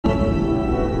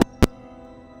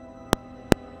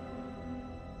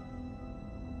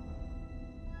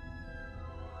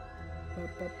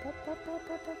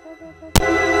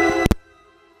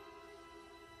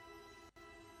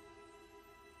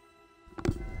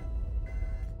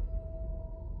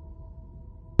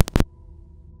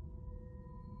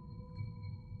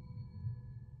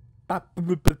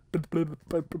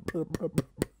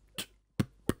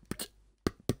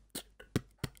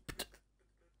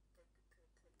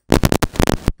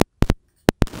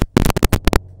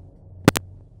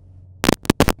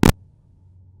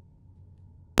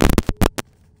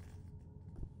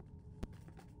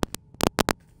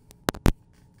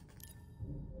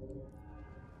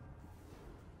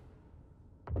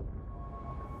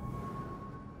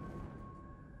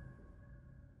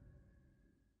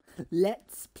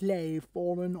Let's play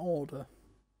Fallen Order.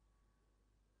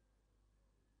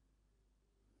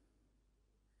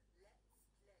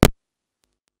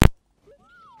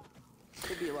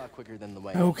 Could be a lot quicker than the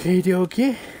way. Okay,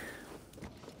 okay.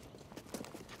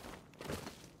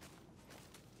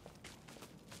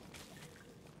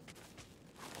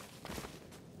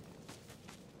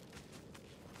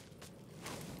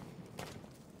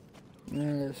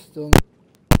 Still not.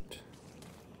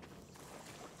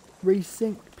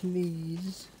 Resync,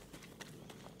 please.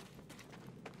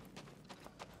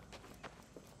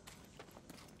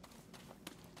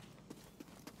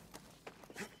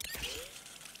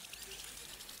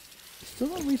 Still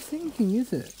not resyncing,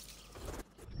 is it?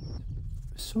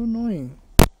 It's so annoying.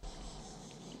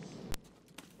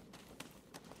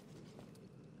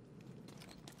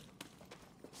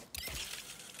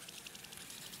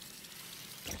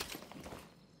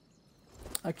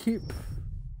 I keep...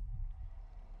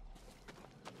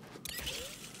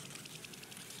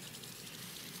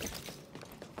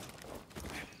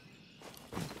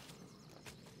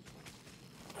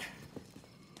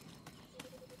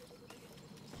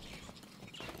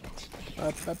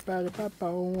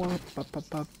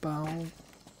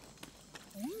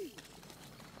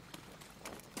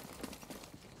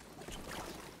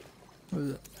 What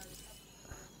is it?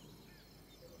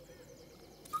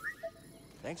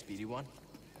 Thanks, Pt3.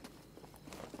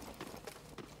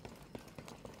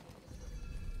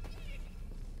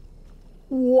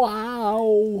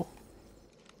 Wow!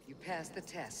 You passed the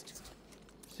test.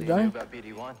 So Did you I? knew about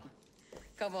Pt3?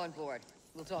 Come on board.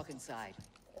 We'll talk inside.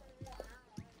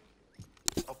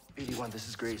 Oh, Pt3, this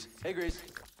is Grease. Hey, Grease.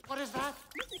 What is that?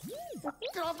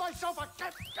 Get off my sofa!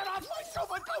 Get off my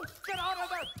sofa! Don't! Get out of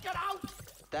there! Get out!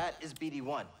 That is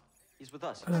Pt3. He's with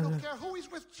us. I don't care who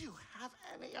he's with. Do you have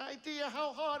any idea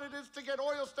how hard it is to get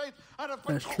oil stains out of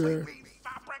That's petroleum true.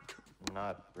 fabric?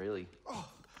 Not really. Oh,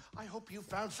 I hope you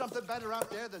found something better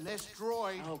out there than this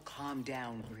droid. Oh, calm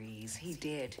down, Grease. He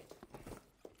did.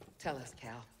 Tell us,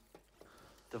 Cal.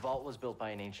 The vault was built by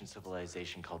an ancient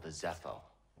civilization called the Zepho.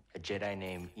 A Jedi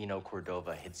named Eno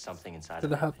Cordova hid something inside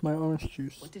Did I of it. have my orange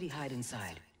juice? What did he hide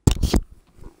inside?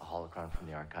 A holocron from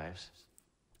the archives.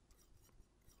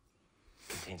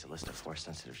 Contains a list of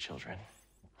Force-sensitive children.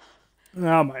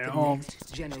 Oh my The arm.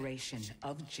 next generation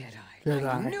of Jedi.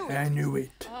 Jedi. I knew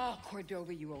it. Oh,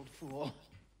 Cordova, you old fool.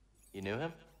 You knew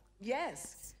him?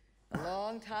 Yes. A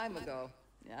long time ago.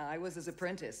 I was his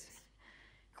apprentice.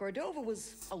 Cordova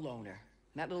was a loner.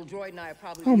 That little droid and I are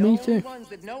probably Oh, the me only too. ones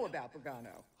that know about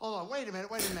Pagano. Hold on, wait a minute.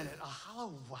 A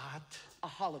hollow what? A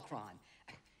holocron.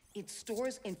 It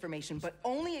stores information, but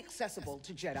only accessible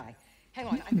to Jedi. Hang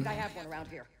on, I think I have one around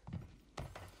here.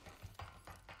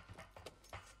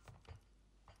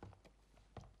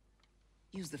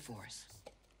 Use the Force.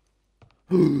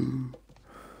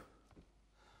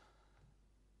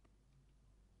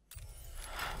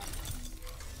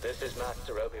 This is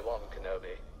Master Obi-Wan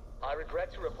Kenobi. I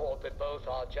regret to report that both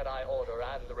our Jedi Order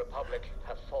and the Republic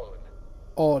have fallen.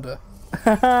 Order.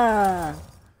 Haha.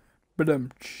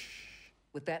 Badum.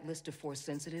 With that list of Force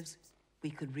sensitives, we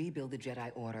could rebuild the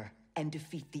Jedi Order and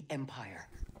defeat the Empire.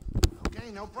 Okay,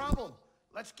 no problem.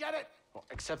 Let's get it. Well,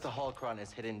 except the holocron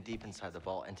is hidden deep inside the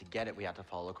vault, and to get it, we have to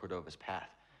follow Cordova's path.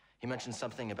 He mentioned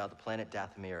something about the planet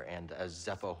Dathomir and a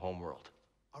Zepho homeworld.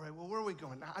 All right, well, where are we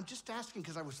going? I'm just asking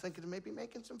because I was thinking of maybe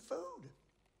making some food.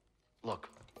 Look,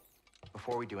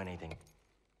 before we do anything,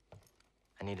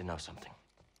 I need to know something.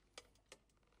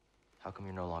 How come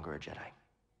you're no longer a Jedi?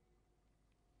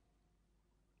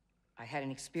 I had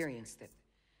an experience that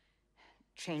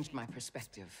changed my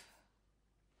perspective.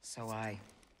 So I...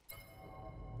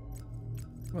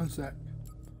 One sec.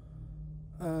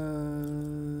 Oh.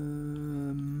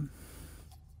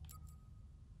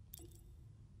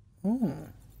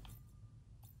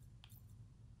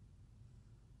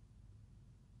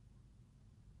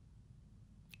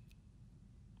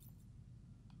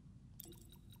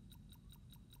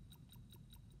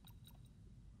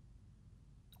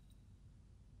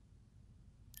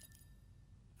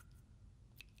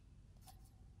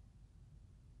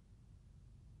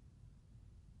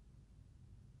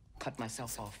 cut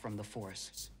myself off from the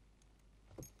Force.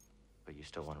 But you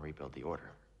still want to rebuild the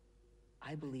Order.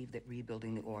 I believe that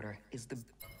rebuilding the Order is the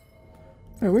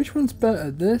Wait, which one's better?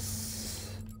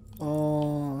 This?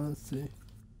 Oh, let's see.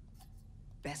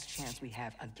 best chance we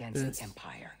have against This. the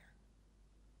Empire.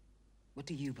 What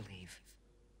do you believe?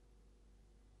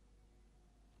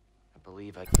 I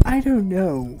believe I don't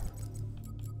know.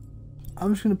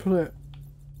 I'm just gonna put it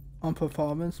on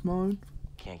performance mode.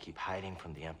 can't keep hiding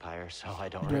from the Empire, so I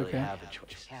don't You really okay? have a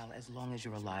choice. Cal, as long as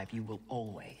you're alive, you will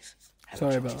always have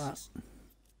Sorry choices. about that.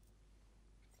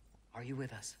 Are you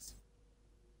with us?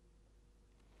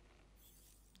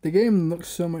 The game looks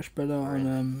so much better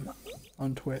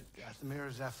on Twitch. Dathomir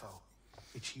or Zepho,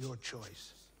 it's your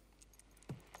choice.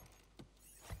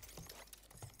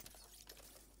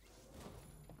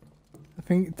 I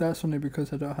think that's only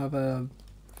because I don't have a.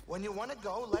 When you want to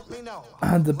go, let me know. I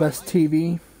had the best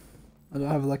TV. I don't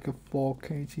have like a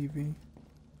 4K TV.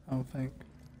 I don't think.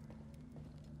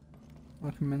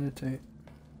 I can meditate.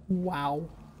 Wow.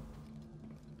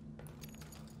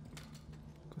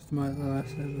 Customize the last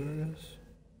server,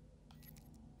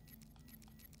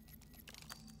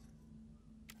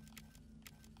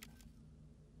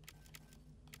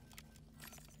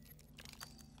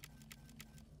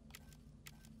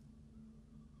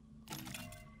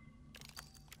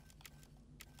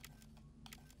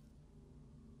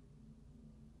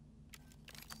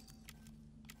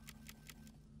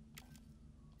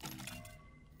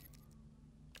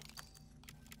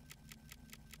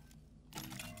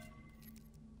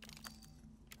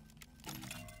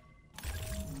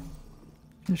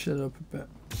 shut up a bit.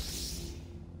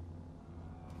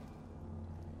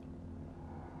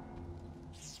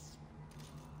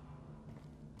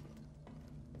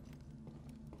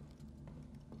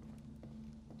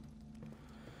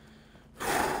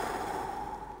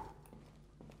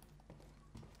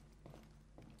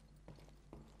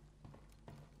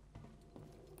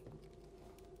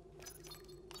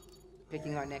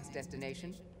 Picking our next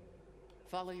destination?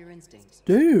 Follow your instincts.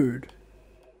 Dude,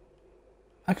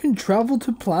 I can travel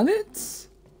to planets?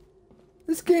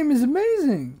 This game is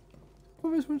amazing. I've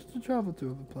always wanted to travel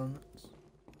to other planets.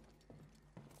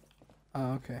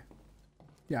 Oh, okay.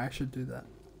 Yeah, I should do that.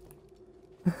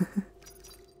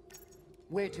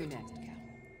 Where to next, Cal?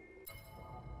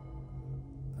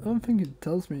 I don't think it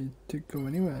tells me to go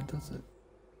anywhere, does it?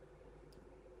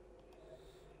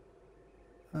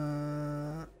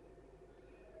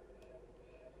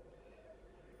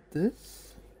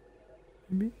 This?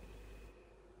 Maybe?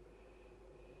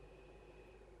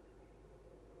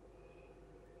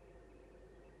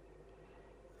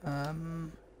 I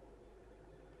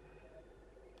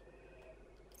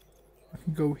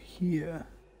can go here.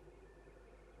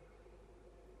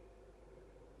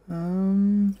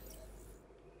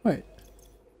 Wait.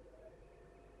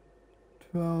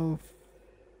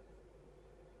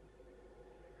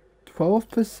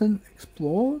 12%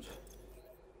 explored?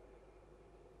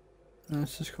 No,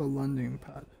 it's just called landing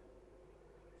pad.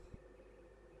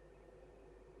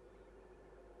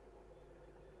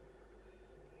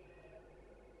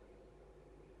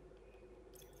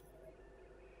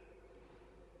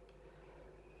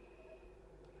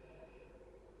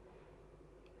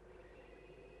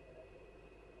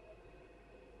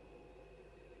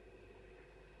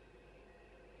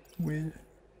 Weird.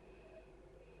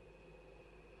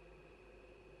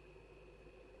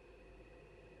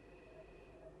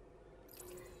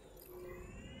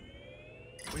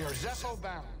 We are Zepho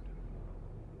bound.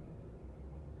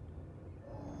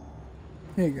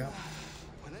 There you go.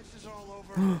 When this is all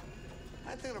over,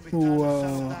 I think it'll be time to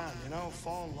settle down, you know,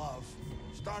 fall in love,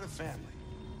 start a family.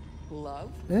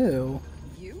 Love? Ew.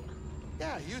 You?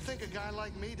 Yeah, you think a guy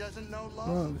like me doesn't know love?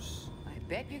 Gross. I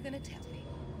bet you're gonna tell me.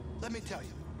 Let me tell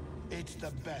you, it's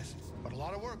the best, but a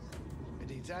lot of work. It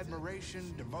needs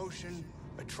admiration, devotion,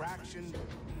 attraction,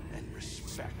 and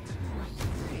respect.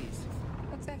 Praise.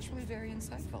 That's actually very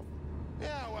insightful.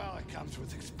 Yeah, well, it comes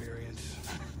with experience.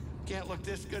 Can't look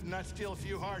this good and not steal a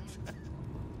few hearts.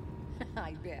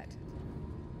 I bet.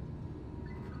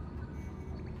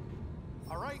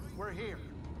 All right, we're here.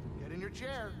 Get in your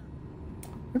chair.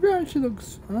 Maybe it actually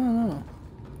looks. I don't know.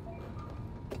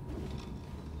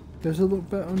 Does it look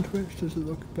better on Twitch? Does it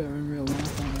look better in real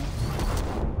life? I don't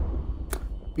know.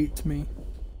 Beats me.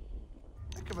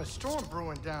 Think of a storm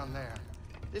brewing down there.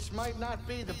 This might not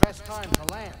be the best time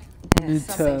to land. Need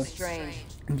Something to strange.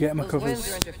 get my Those winds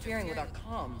are covers. interfering with our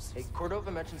comms. Hey,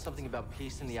 Cordova mentioned something about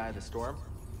peace in the eye of the storm.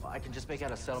 Well, I can just make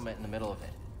out a settlement in the middle of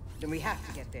it. Then we have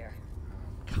to get there.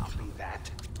 Copy that.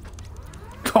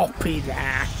 Copy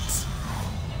that.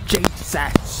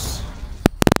 Jesus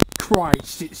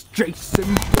Christ! It's Jason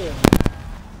Bourne.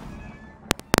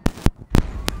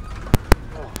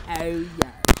 Oh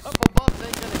yeah. Up above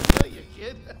ain't gonna kill you, kid.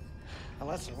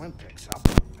 Special Olympics, huh?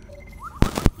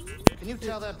 Can you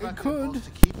tell that buck could.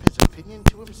 to keep his opinion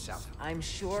to himself? I'm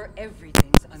sure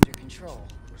everything's under control.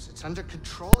 Of course, it's under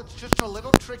control. It's just a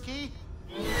little tricky.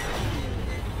 Okay,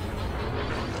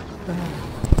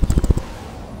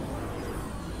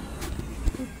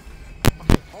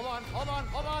 hold on.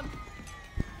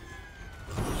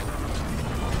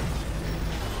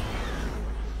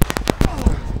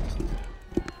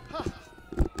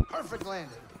 Perfect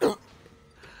landing.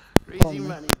 Easy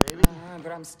money, baby.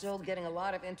 But I'm still getting a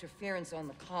lot of interference on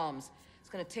the comms. It's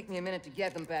gonna take me a minute to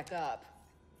get them back up.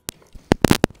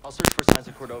 I'll search for signs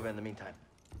of Cordova in the meantime.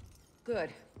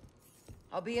 Good.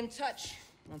 I'll be in touch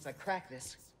once I crack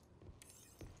this.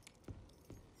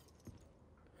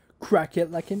 Crack it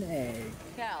like an egg.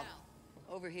 Cal,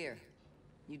 over here.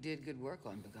 You did good work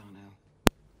on Bogano.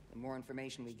 The more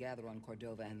information we gather on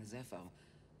Cordova and the Zepho,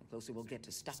 the closer we'll get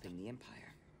to stopping the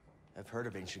Empire. I've heard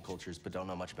of ancient cultures, but don't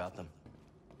know much about them.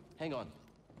 Hang on.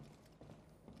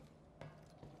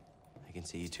 I can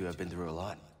see you two have been through a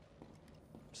lot.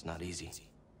 It's not easy.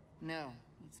 No,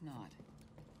 it's not.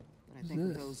 But I think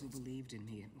of those who believed in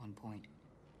me at one point.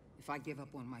 If I give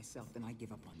up on myself, then I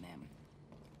give up on them.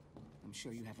 I'm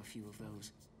sure you have a few of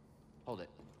those. Hold it.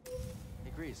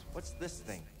 Hey, Grease, what's this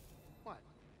thing? What?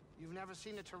 You've never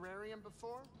seen a terrarium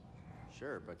before?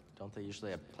 Sure, but don't they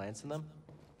usually have plants in them?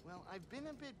 Well, I've been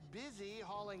a bit busy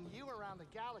hauling you around the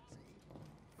galaxy.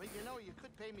 But you know, you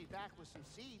could pay me back with some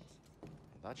seeds. I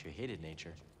thought you hated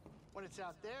nature. When it's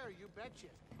out there, you betcha.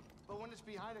 But when it's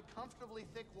behind a comfortably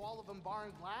thick wall of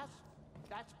embarring glass,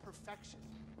 that's perfection.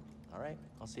 All right,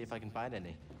 I'll see if I can find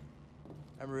any.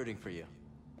 I'm rooting for you.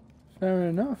 Fair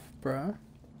enough, bruh.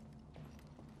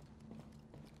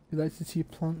 You like to see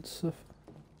plants suffer?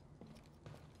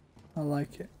 I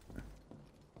like it.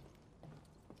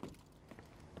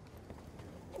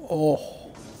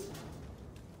 Oh.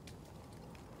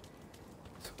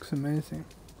 This looks amazing.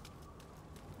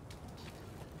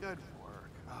 Good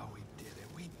work. Oh, we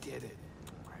did it.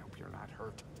 I hope you're not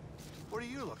hurt. What are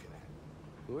you looking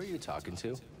at? Who are you talking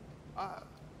to?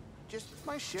 Just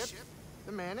my ship,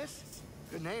 the Manus.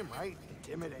 Good name, right?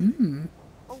 Intimidating.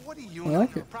 Oh, what do you know?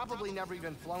 like You've it. probably never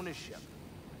even flown a ship.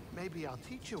 Maybe I'll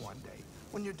teach you one day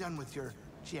when you're done with your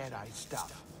Jedi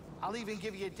stuff. I'll even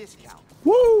give you a discount.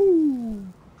 Woo!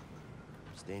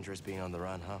 It's dangerous being on the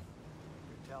run, huh?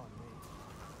 You're telling me.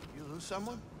 You lose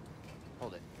someone?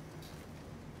 Hold it.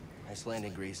 Nice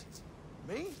landing, Grease.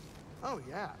 Me? Oh,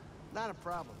 yeah. Not a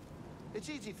problem. It's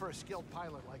easy for a skilled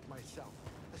pilot like myself,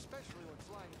 especially when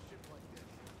flying a ship like this.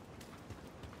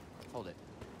 Hold it.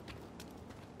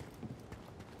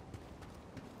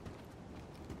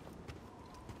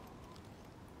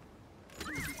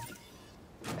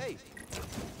 Hey!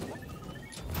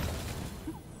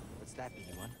 What's that,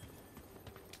 BD-1?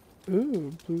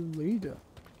 Ooh, blue leader.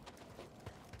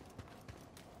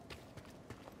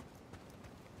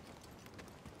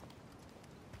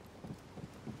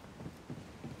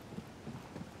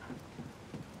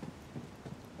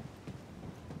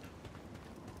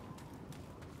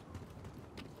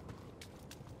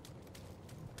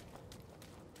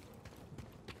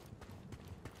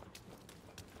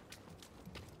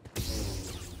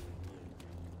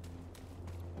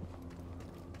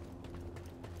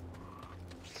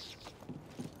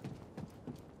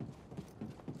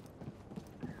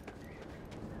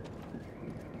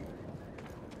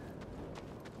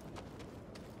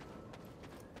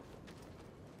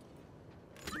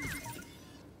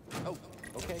 Oh,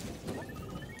 okay.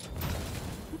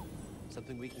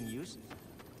 Something we can use?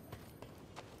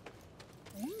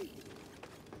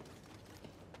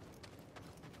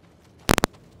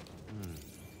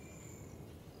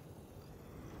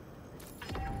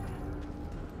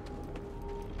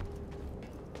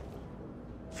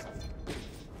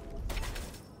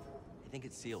 I think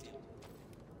it's sealed.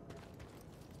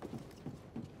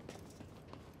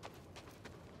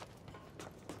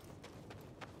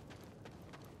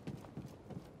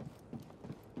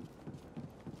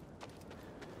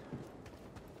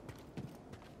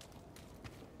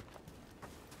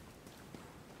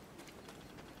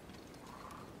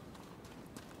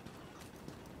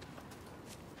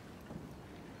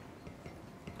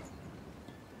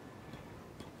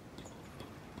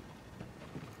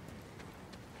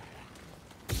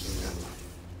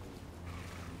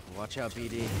 Watch out,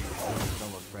 BD.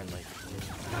 Don't look friendly.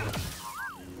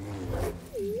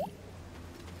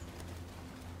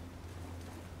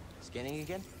 Scanning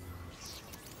again?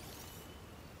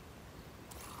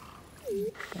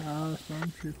 Ah,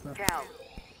 Stormtrooper. Cal,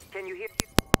 can you hear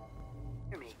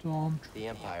me? Stormtrooper. The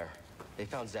Empire. They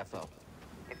found Zepho.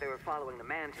 If they were following the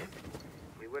mantis,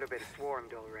 we would have been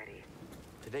swarmed already.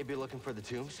 Did they be looking for the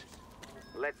tombs?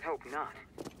 Let's hope not.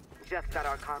 Just got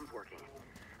our comms working.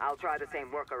 I'll try the same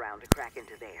workaround to crack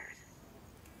into theirs.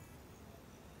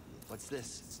 What's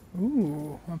this?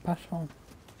 Ooh, un passant.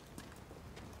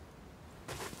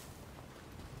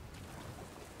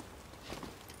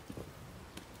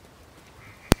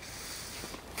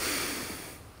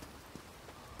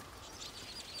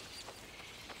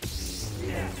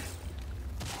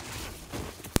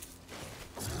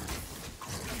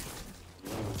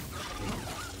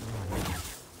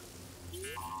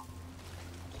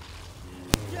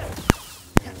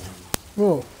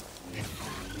 Whoa.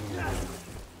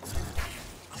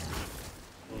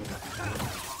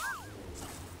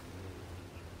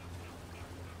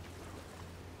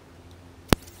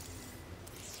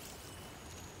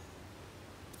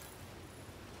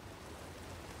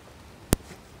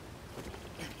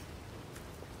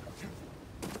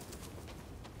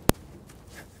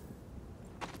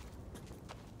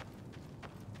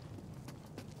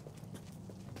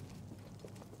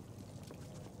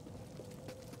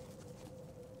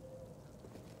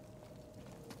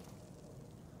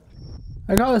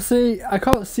 I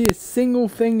can't see a single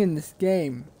thing in this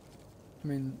game. I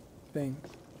mean, thing.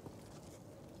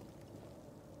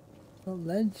 Oh,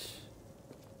 ledge.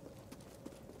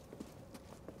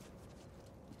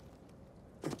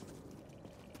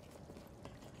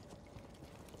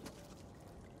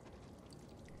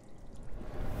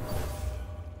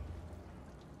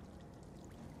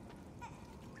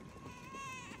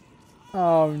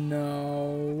 Oh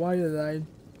no, why did I?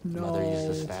 No. Mother used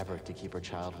this fabric to keep her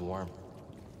child warm.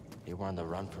 They were on the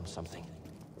run from something.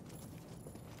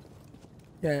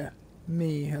 Yeah,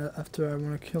 me, after I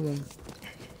want to kill him.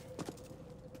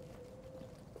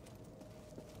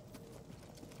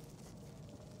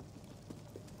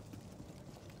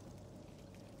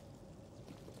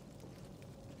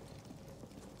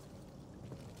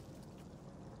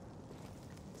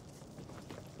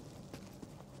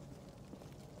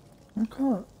 I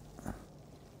can't.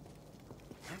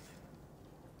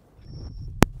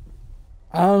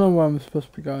 I don't know where I'm supposed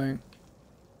to be going.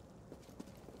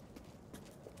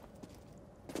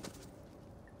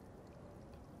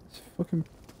 It's fucking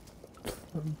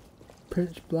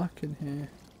pitch black in here.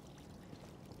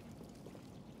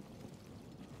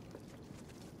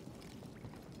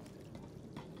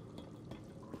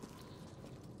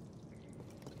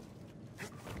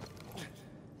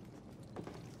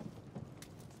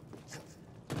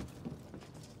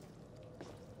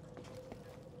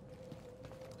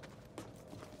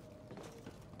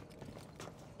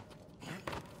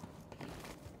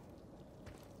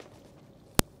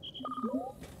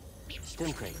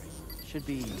 Stim crate. Should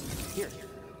be here.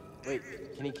 Wait,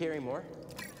 can you carry more?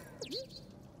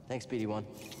 Thanks, BD1.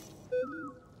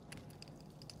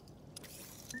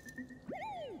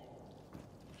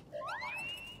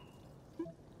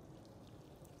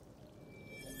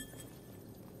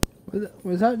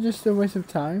 Was that just a waste of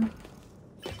time?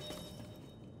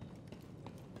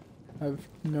 I have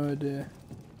no idea.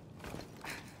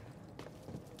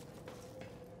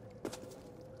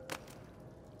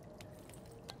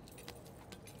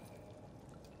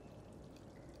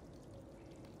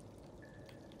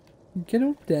 Get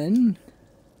up then.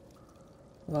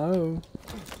 Hello.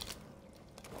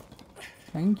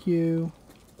 Thank you.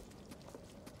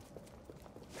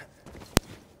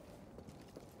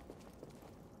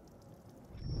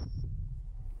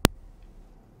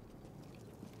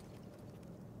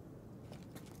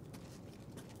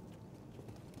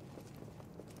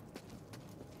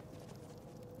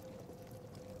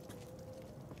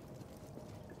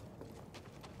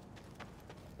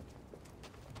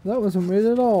 That wasn't weird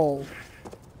at all.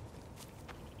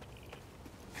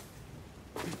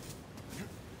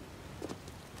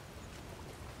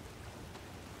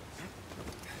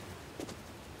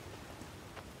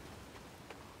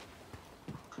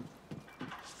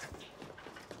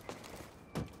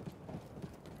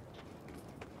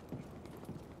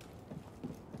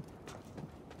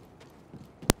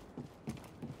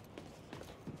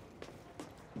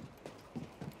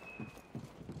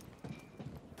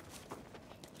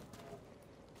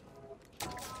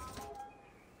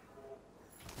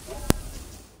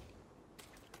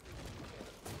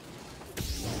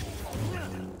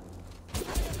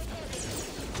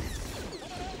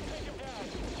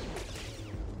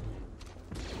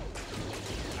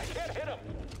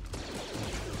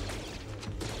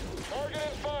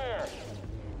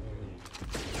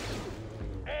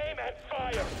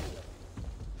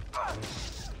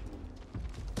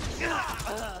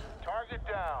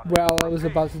 Well, I was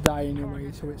about to die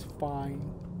anyway, so it's fine.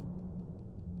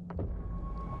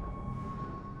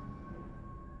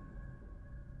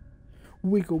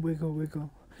 Wiggle, wiggle,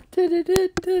 wiggle.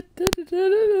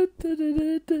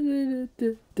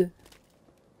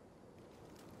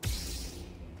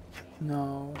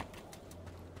 No.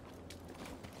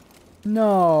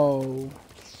 No.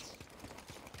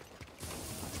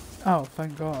 Oh,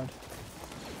 thank God.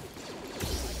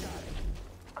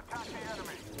 Attack the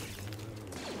enemy.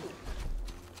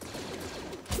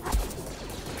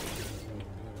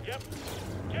 Yep.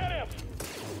 Get him!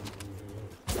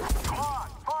 Come on,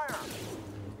 fire!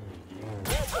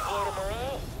 That's a blow to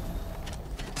morale.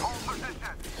 Hold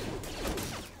position.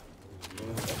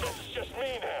 This is just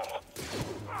me now.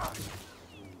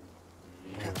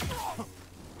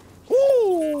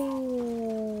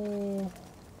 Ooh.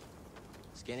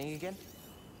 Scanning again?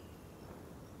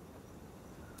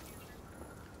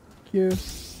 Cute.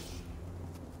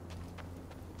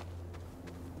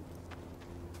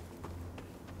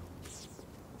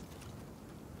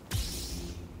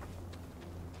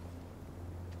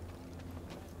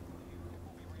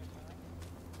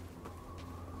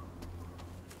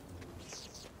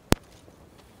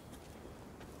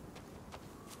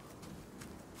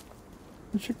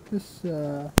 Let's check this,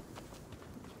 no?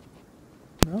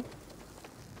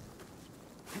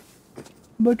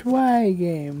 But why,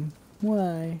 game?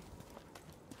 Why?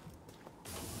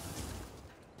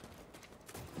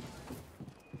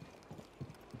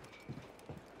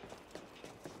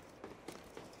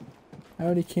 I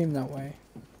already came that way.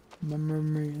 My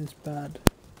memory is bad.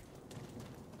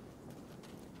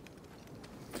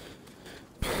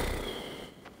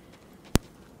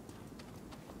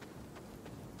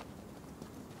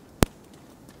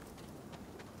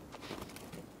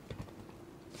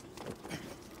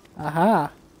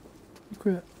 Aha!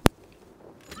 Quit.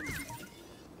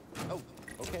 Oh,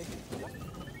 okay.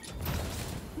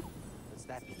 What's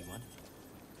that, Pt1?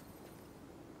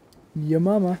 Your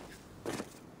mama.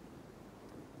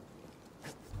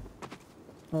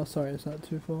 Oh, sorry, it's not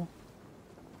too full.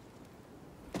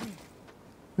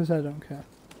 Because I don't care.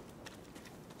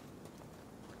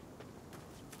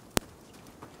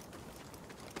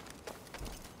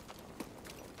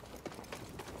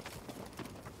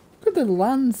 Look at the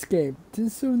landscape.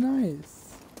 It's so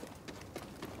nice.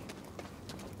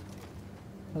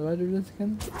 How do I do this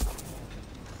again?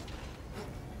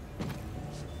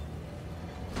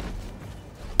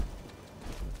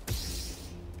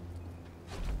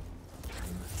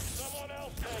 Someone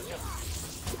else take him.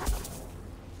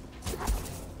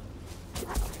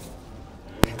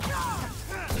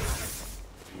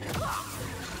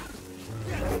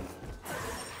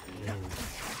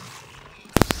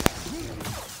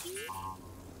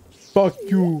 Fuck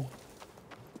you.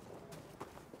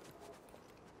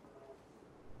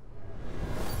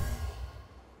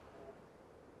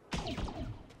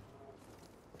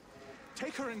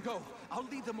 Take her and go. I'll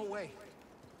lead them away.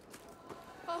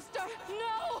 Ulster,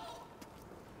 no!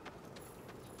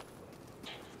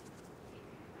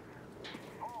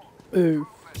 Ooh.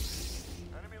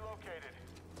 Enemy located.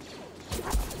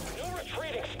 No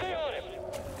retreating. Stay on him.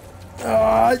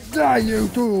 Ah, die you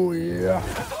too, yeah.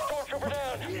 Put the stormtrooper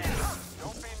down.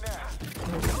 Don't be nasty.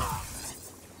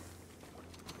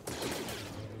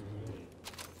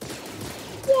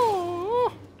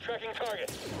 Whoa. Tracking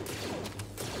target.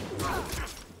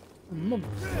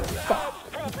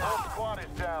 Whole squad is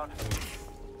down.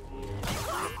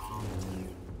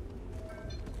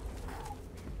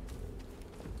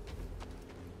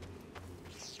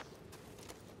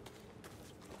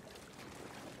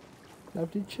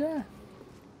 Lovely chair.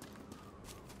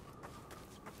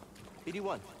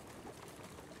 Pt1.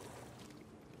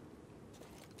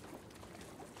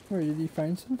 Wait, did he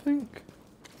find something?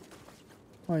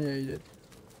 Oh yeah, he did.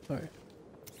 Sorry.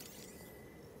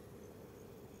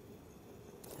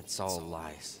 It's all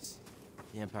lies.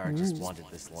 The Empire just wanted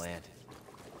this land.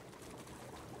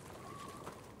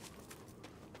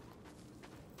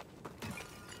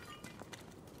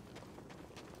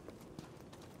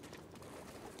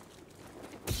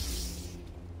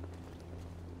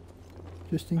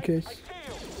 Just in case. I see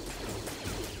you.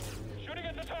 Shooting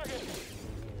at the target.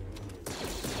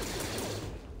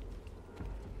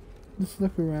 Let's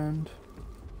look around.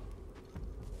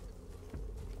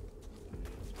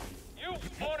 You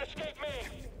won't escape me.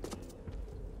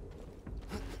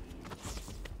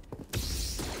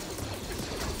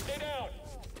 Stay down.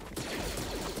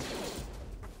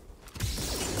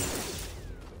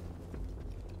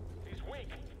 He's weak.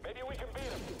 Maybe we can beat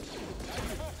him. I can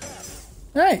move fast.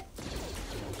 Hey! I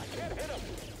can't hit him.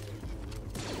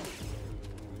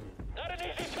 Not an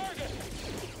easy target.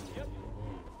 Yep.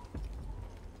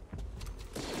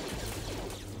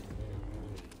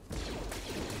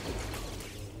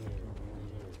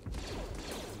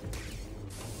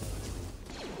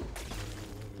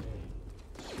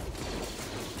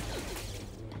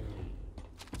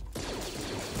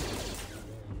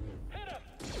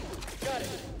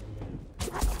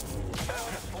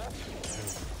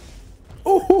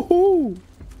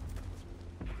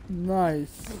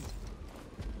 Nice.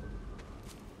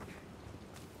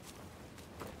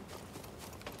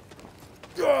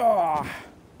 Ah!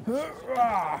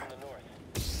 Ah! On the north.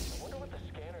 I wonder what the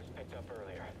scanners picked up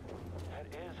earlier. That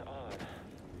is odd.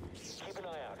 Keep an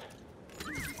eye out.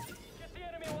 Get the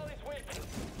enemy while he's weak.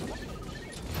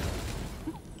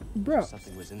 Bro.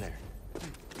 Something was in there.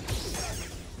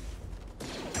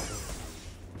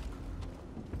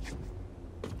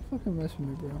 Fucking mess with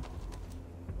me, bro.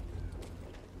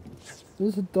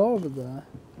 There's a door over there.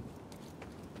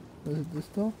 Was it this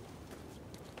door?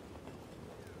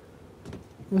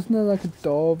 Wasn't there like a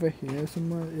door over here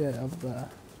somewhere? Yeah, over there.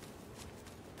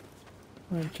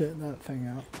 I'm gonna check that thing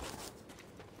out.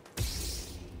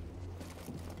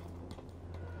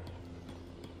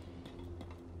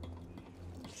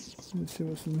 Let's see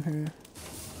what's in here.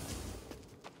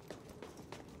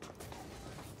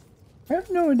 I have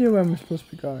no idea where I'm supposed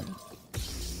to be going.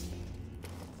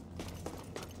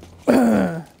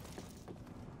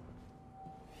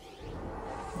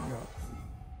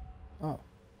 Oh.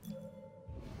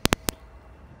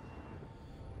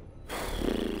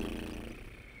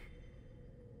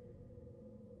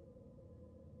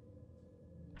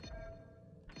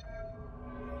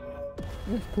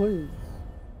 Yes, please.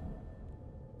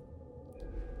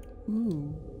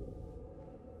 Ooh.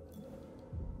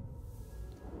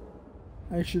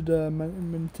 I should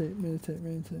meditate.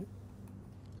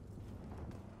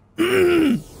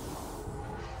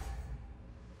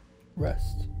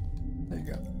 Rest. There you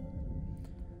go.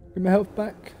 Get my health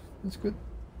back. That's good.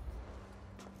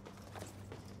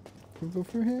 Can we go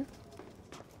through here?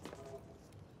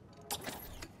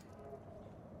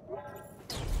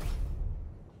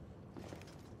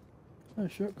 Oh,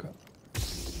 shortcut.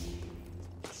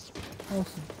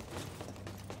 Awesome.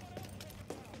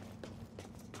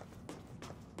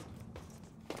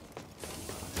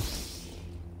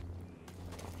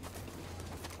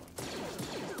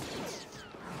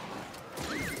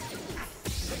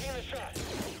 Taking the shot.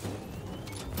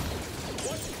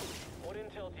 What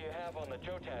intel do you have on the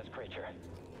Jotaz creature?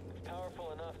 It's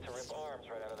powerful enough to rip arms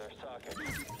right out of their sockets.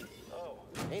 Oh,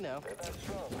 Hey now. they're that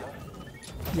strong, huh?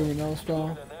 Give me no star.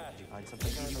 More than that, Did you find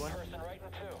something? there's a person right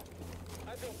in two.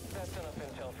 I think that's enough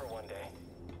intel for one day.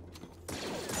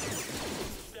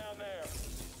 Down there.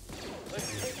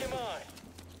 Let's take him on.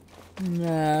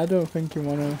 Nah, I don't think you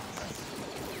wanna.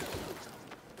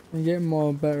 I'm getting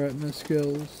more better at my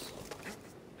skills.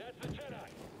 That's the Jedi.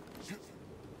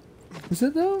 Is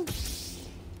it though?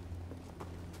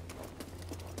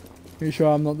 Are you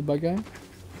sure I'm not the bad guy?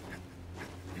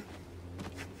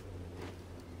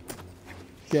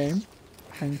 Game.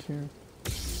 Thank you.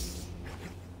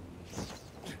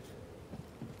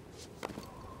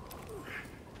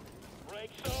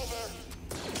 Break's over.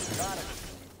 Got it.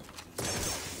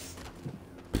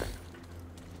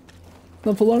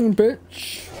 Not for long,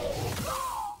 bitch.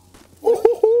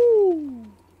 Ooh-hoo-hoo.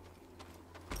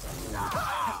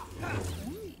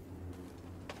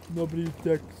 Nobody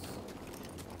decks.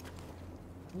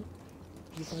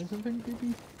 Did you find something,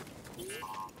 baby?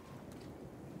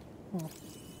 Oh.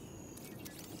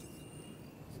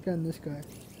 Scan this guy.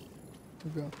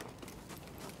 Here we go.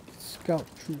 Scout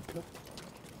trooper.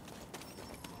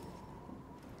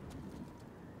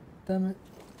 Damn it.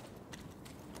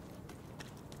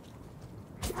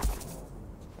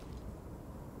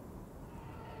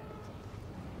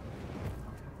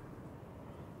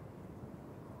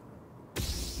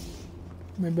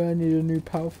 Maybe I need a new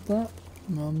power for that.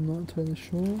 No, I'm not entirely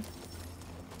sure.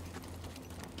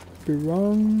 Be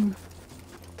wrong.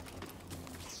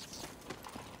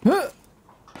 Huh!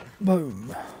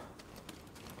 Boom.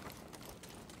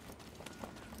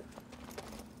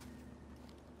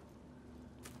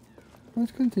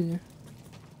 Let's continue.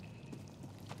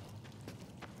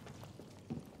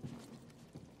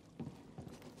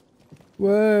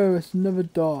 Whoa, it's another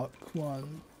dark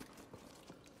one.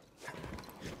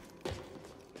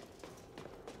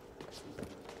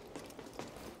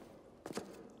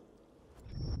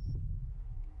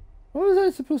 What was I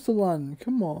supposed to land?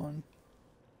 Come on.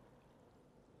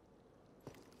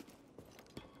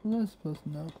 What was I supposed to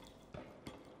know?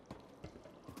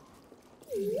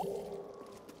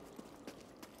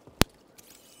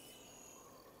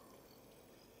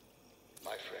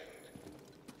 My friend,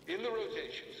 in the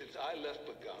rotation since I left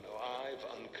Pagano, I've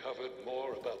uncovered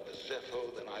more about the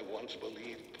Zepho than I once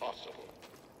believed possible.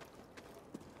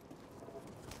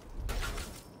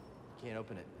 Can't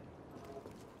open it.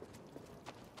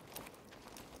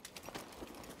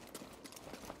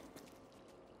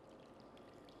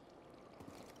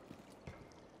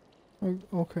 Oh,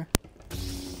 okay.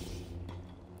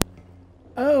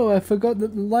 Oh, I forgot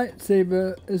that the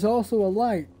lightsaber is also a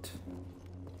light.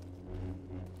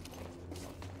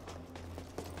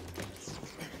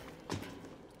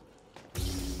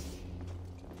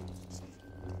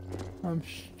 I'm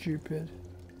stupid.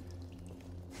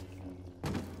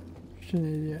 Such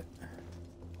an idiot.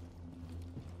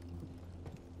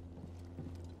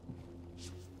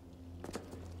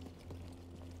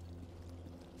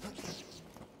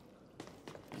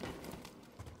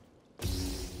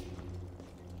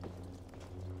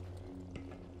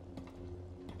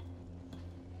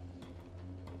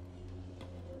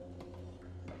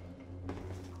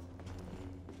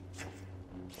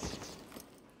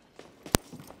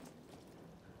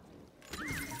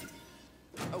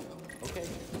 Oh, okay.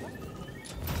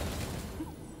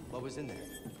 What was in there?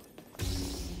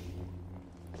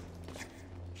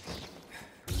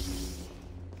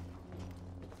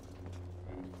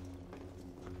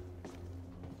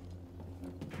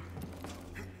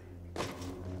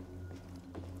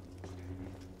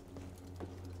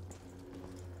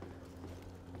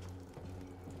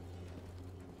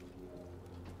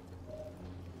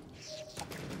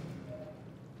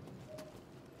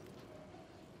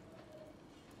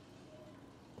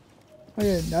 Oh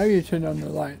yeah, now you turn on the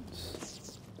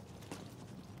lights.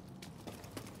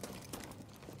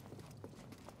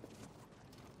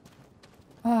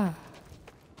 Ah.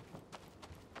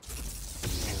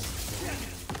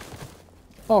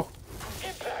 Oh.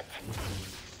 Impact!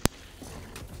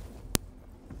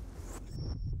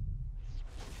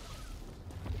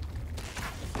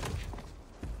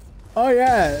 Oh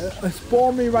yeah,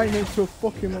 spawn me right next to a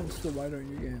fucking monster, why don't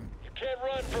you game? You can't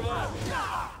run from us!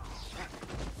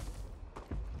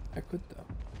 I could though.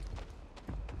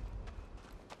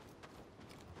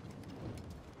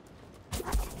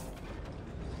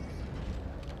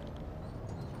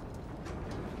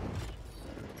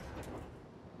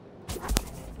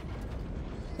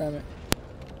 Damn it.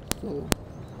 Still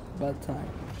bad time.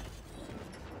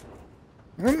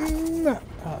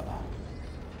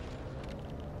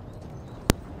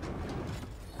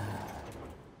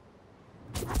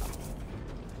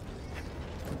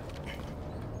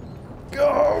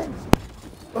 Go!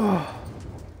 Oh.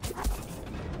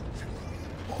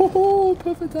 Oh,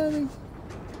 perfect timing.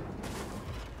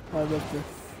 I love this.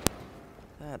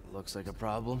 That looks like a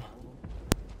problem.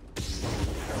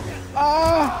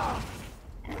 Ah!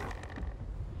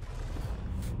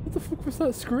 What the fuck was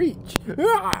that screech?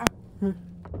 Ah!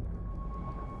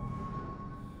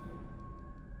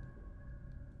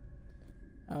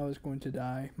 I was going to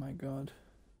die, my god.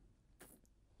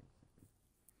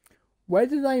 Where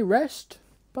did I rest,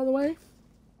 by the way?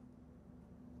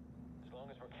 As long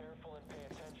as we're careful and pay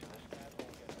attention, this guy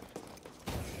won't get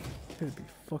us. You gotta be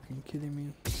fucking kidding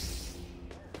me.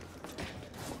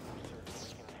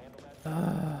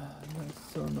 Ah,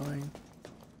 that's so annoying.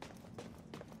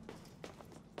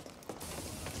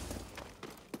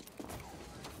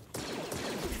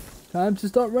 Time to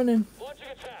start running. Launching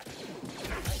attack!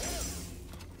 I hit him!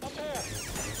 Up there!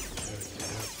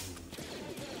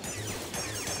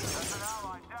 That's an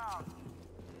ally down.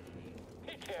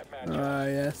 He can't match us.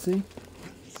 Yeah, see?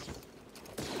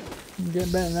 I'm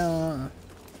getting better now, aren't I?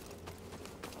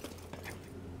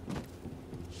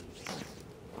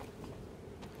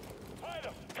 Fight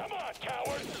him! Come on,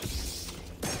 cowards!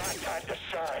 Not time to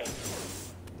shine!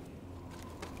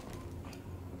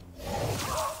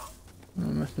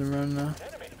 I'm messing around now.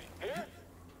 Enemy! Here?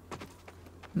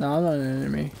 No, I'm not an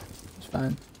enemy. It's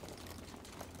fine.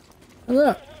 Oh,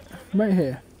 look! Right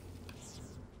here.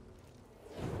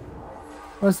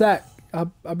 What's that?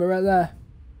 I'll be right there.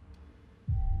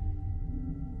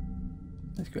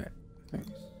 That's great. Thanks.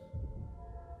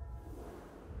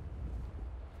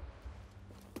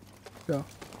 Go.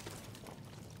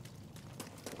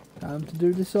 Time to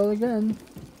do this all again.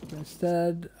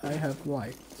 Instead, I have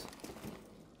light.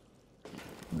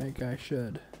 Like I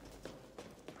should.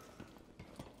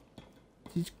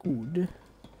 This is good.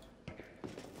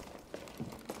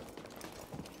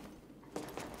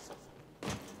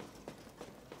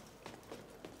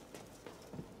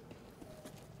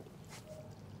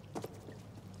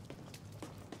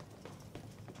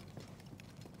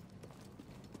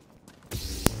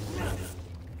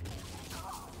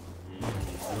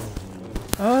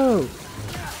 Oh!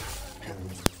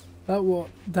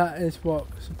 That is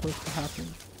what's supposed to happen.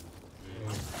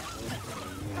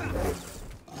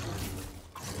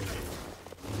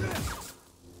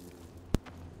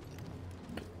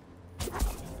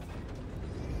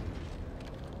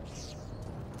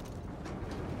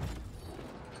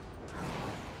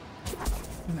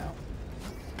 No.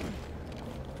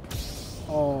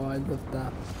 Oh, I love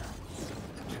that.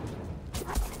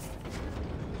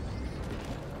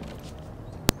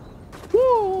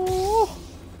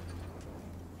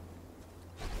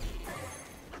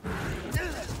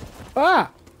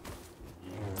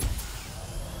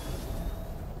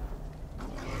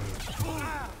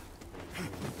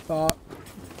 Fuck.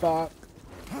 Fuck.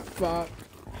 Fuck.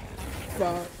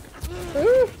 Fuck.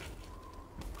 Ah!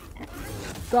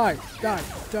 Die. Die.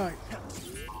 Die.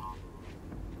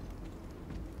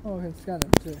 Oh, I can scan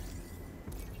him too.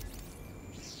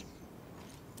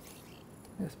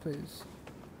 Yes, please.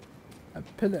 A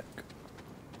pillock.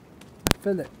 A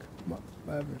fillick.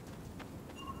 Whatever.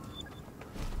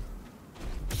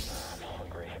 I'm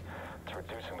hungry. It's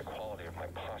reducing the quality of my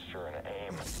posture and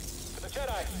aim. For the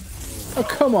Jedi! Oh,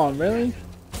 come on, really?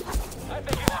 I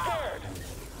think you're scared!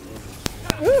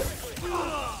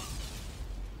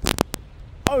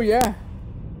 Oh, yeah.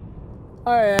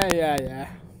 Oh, yeah.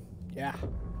 Yeah.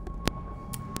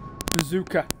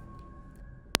 Bazooka.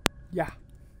 Yeah.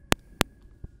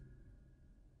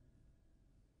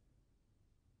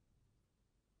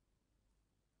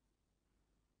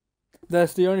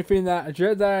 That's the only thing that a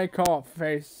Jedi can't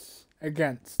face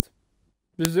against.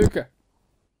 Bazooka.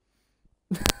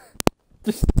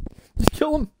 just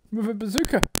kill him with a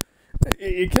bazooka.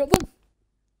 You killed him.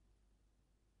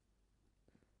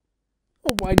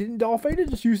 Oh, why didn't Darth Vader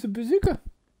just use the bazooka?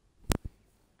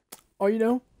 Or, you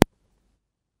know,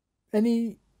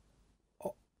 any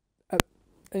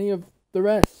of the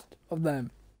rest of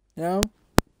them, you know?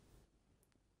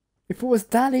 If it was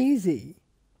that easy,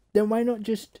 then why not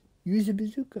just use a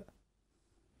bazooka?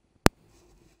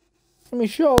 I mean,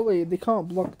 surely they can't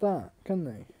block that, can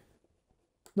they?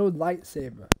 No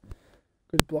lightsaber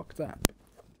could block that.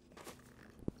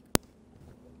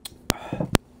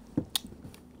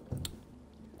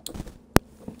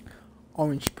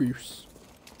 Orange spruce.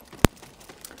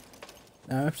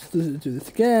 Now I have to do this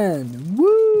again.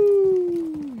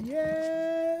 Woo!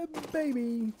 Yeah,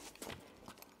 baby!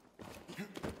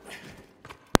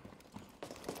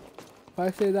 If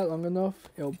I say that long enough,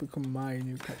 it'll become my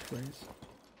new catchphrase.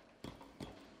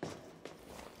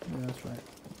 Yeah, that's right.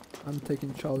 I'm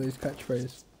taking Charlie's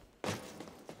catchphrase.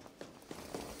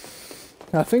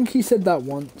 I think he said that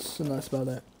once, and that's about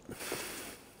it.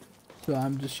 So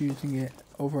I'm just using it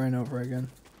over and over again.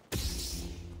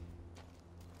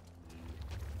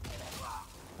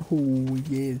 Oh,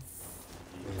 yes.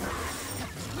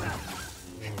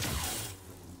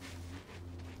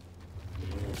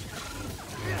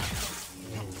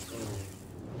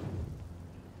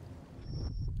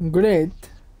 Great.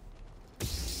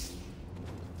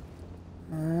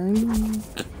 And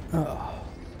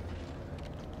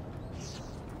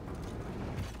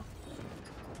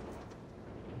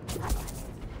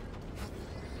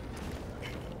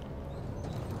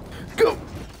go.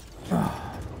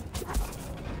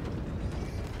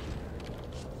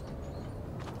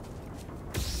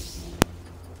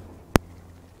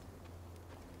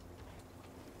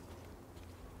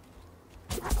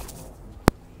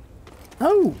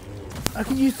 Oh, I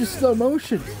can use the slow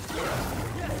motion.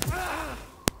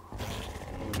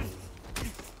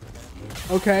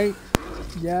 Okay,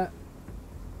 yeah.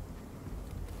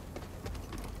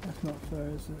 That's not fair,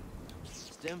 is it?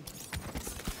 Stim.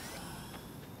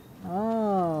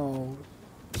 Oh.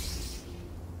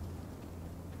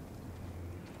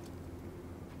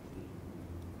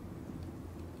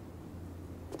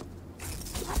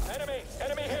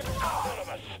 Enemy hit! Son of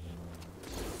a...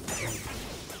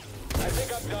 I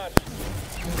think I'm done.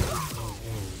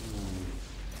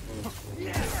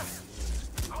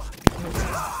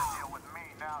 Deal with me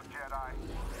now, Jedi.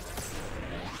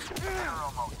 You're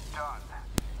almost done.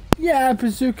 Yeah,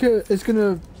 bazooka is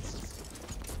gonna.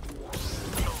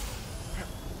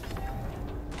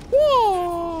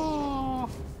 Whoa!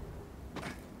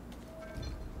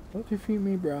 Don't defeat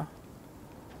me, bro.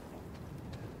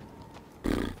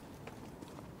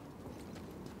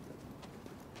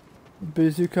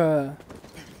 Bazooka.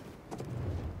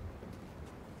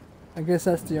 I guess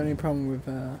that's the only problem with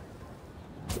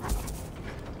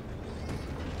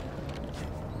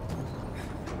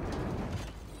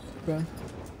Run.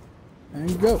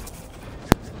 And go.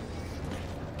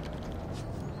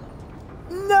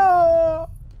 No!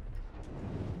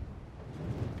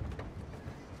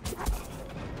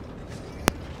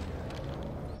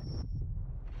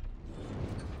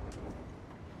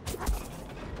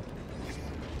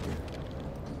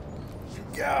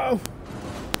 Go!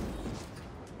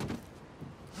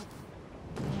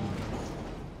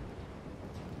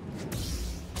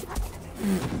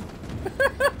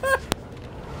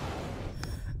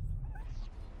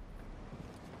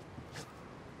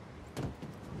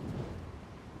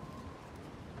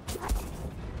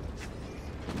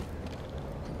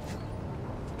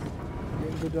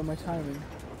 Getting good on my timing.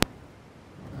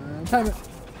 Time it!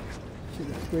 Shit,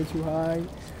 that's way too high.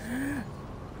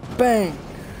 Bang!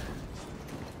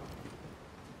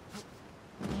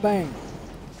 Bang!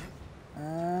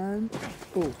 And then.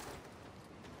 Oh.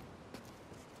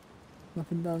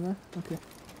 Nothing down there? Okay.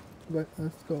 Right,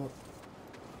 let's go up.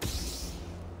 Just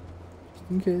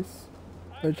in case.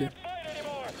 Where'd you?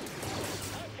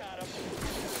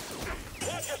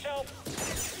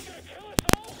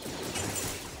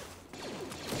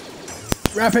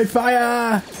 Rapid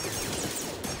fire!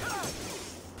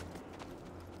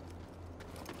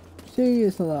 See,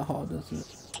 it's not that hard, is it?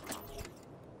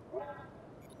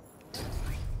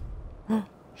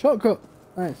 Shortcut!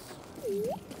 Nice.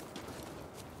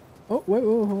 Oh, wait,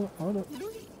 whoa, hold up.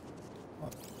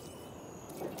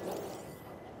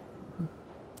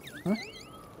 Huh?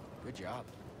 Good job.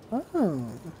 Oh,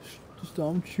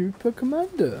 Stormtrooper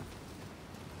Commander.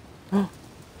 Woo!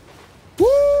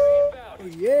 Oh,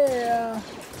 yeah!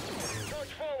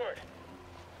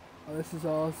 Oh, this is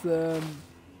awesome.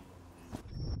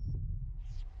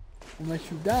 Unless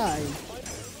you die.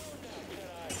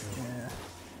 Yeah.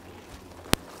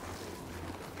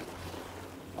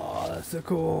 Oh, that's so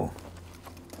cool.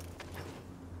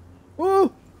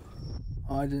 Woo!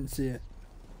 Oh, I didn't see it.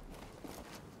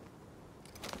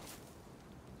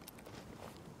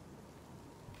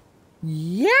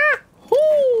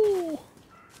 Yahoo!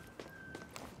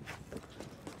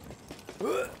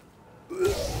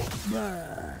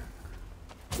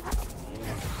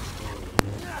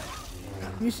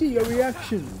 You see your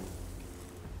reaction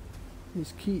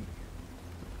is key.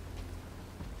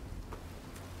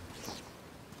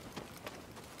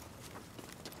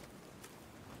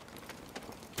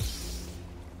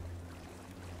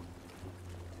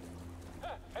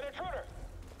 An intruder!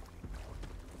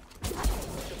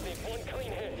 Just need one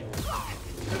clean hit.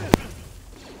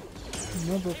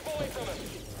 Another. Keep away from him.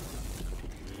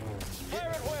 Fire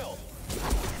at will.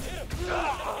 Hit him.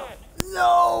 Again.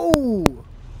 No!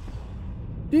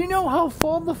 Do you know how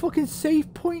far the fucking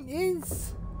save point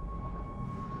is?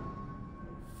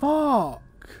 Fuck.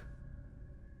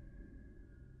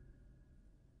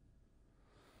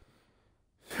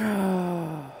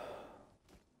 I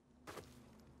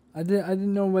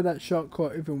didn't know where that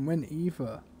shortcut even went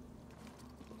either.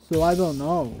 So I don't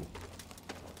know.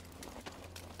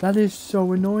 That is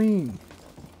so annoying.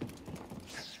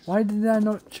 Why did I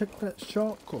not check that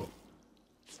shortcut?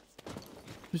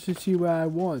 Just to see where I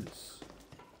was.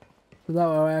 So that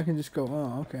way I can just go,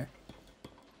 oh, okay.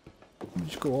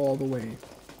 Just go all the way.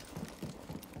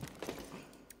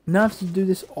 Now I have to do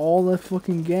this all the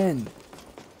fucking again.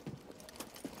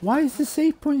 Why is the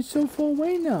save point so far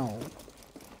away now?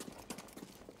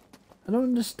 I don't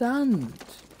understand.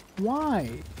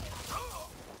 Why?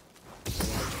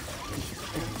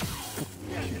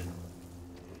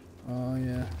 Oh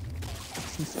yeah.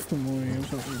 This fucking Mario,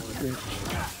 fucking bitch.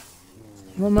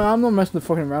 No man, I'm not messing the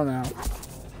fucking around now.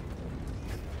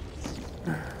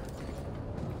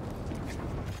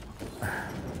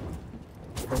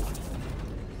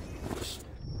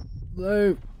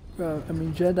 Luke, I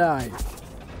mean Jedi.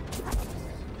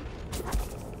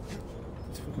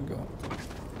 Let's fucking go.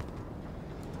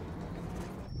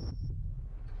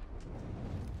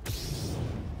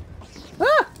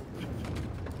 Ah!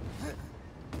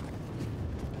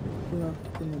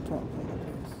 In the top,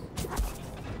 please.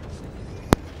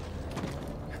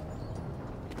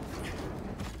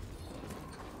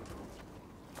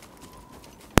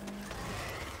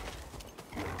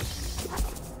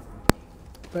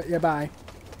 But yeah, bye.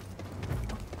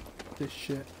 This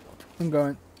shit. I'm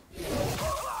going.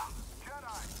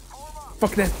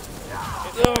 Fuck this. This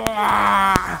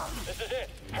is it.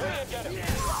 Hurry and get him.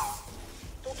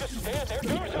 Don't just stand there. Do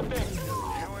something.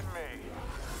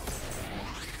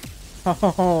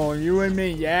 Oh, you and me,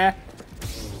 yeah?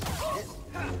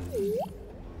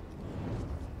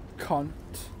 Cunt.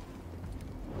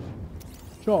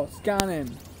 Sure, scan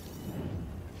him.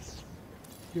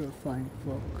 You're a flying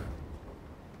fuck.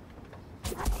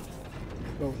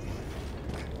 Go.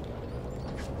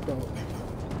 Go.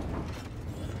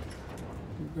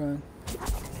 Keep going.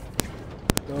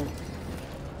 Go.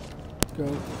 Go.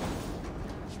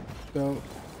 Go.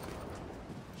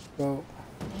 Go.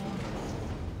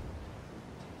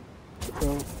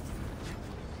 Go.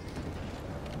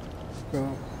 Go.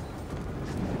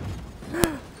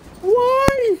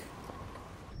 Why?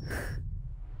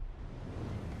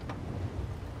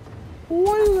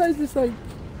 Why did I just like...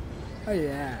 Oh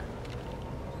yeah.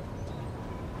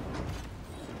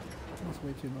 That's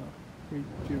way too low. 3,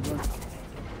 2, 1.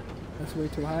 That's way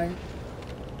too high.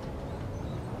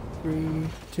 3,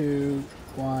 2,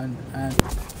 1, and...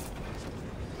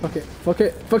 Fuck it. Fuck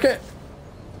it. Fuck it!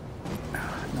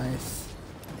 Nice.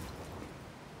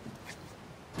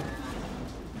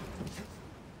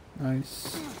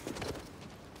 Nice.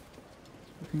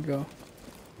 We can go.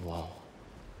 Whoa.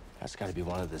 That's gotta be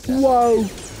one of the Whoa!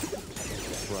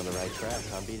 We're on the right track,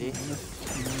 huh, BD?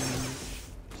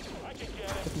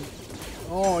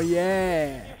 Oh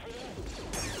yeah!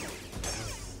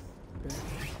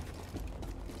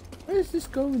 Where does this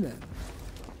go then?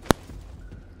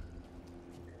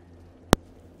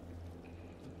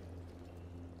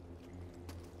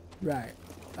 Right.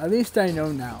 At least I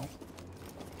know now.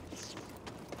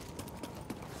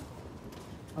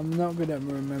 I'm not good at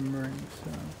remembering,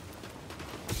 so...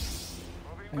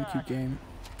 Thank you, game.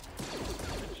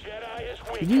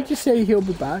 Did he just say he'll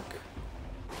be back?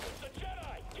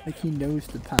 Like he knows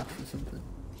the path or something.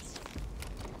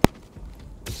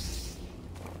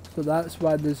 So that's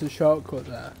why there's a shortcut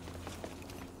there.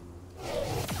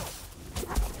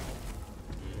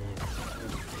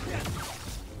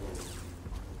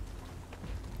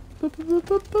 You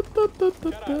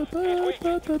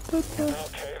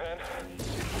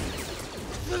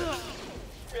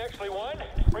actually won?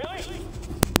 Really?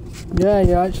 Yeah,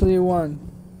 you actually won.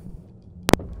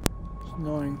 It's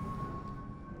annoying.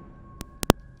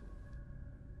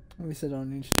 At least I don't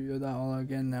need to do that all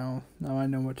again now. Now I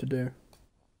know what to do.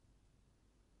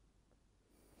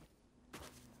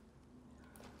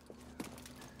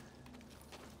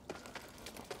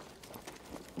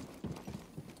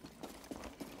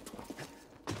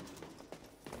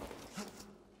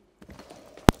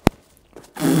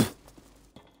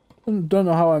 Don't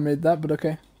know how I made that, but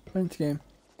okay. Thanks, game.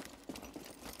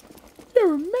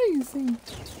 You're amazing.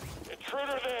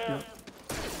 Intruder there. Yep.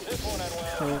 This one went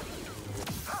well.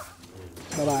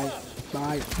 Bye-bye.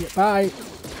 Bye. Yeah, bye.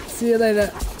 See you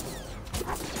later.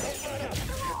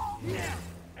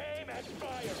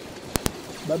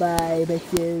 Bye-bye,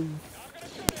 bitches.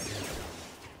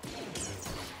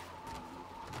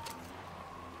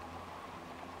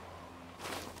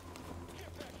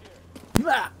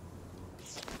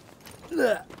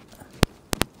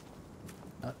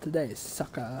 Not today,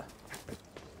 sucker.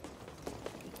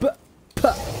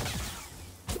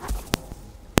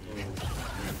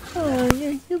 Oh,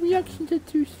 yeah, your reactions are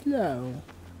too slow.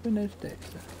 Have a nice day,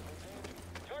 sir.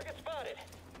 Target spotted.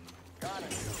 Got it.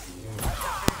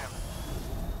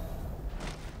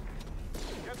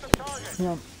 Get the target. Come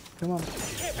on, come on.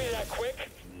 Can't be that quick.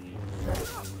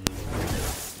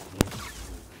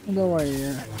 Don't worry,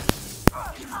 yeah.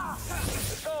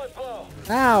 Solid blow.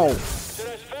 Ow!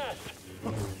 Jedi's fast.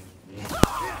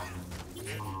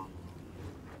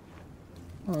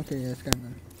 Oh, okay, yeah, it's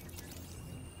coming.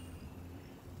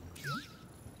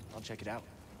 I'll check it out.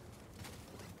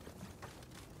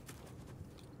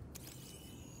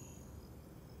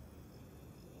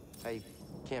 I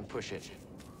can't push it.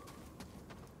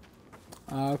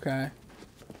 Okay.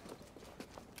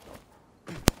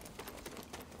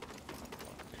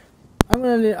 I'm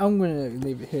gonna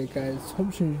leave it here, guys.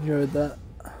 Hope you enjoyed that.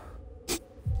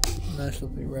 Nice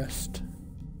lovely rest.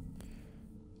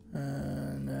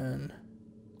 And then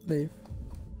leave.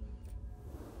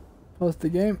 Pause the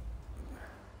game.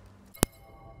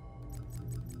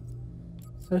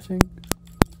 Setting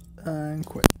and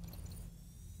quit.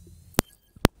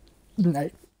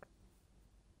 Nice.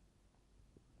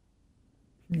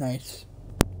 Nice.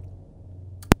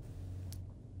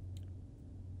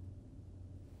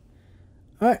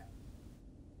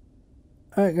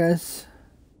 Alright, guys.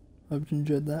 Hope you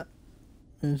enjoyed that.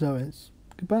 As always,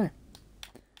 goodbye.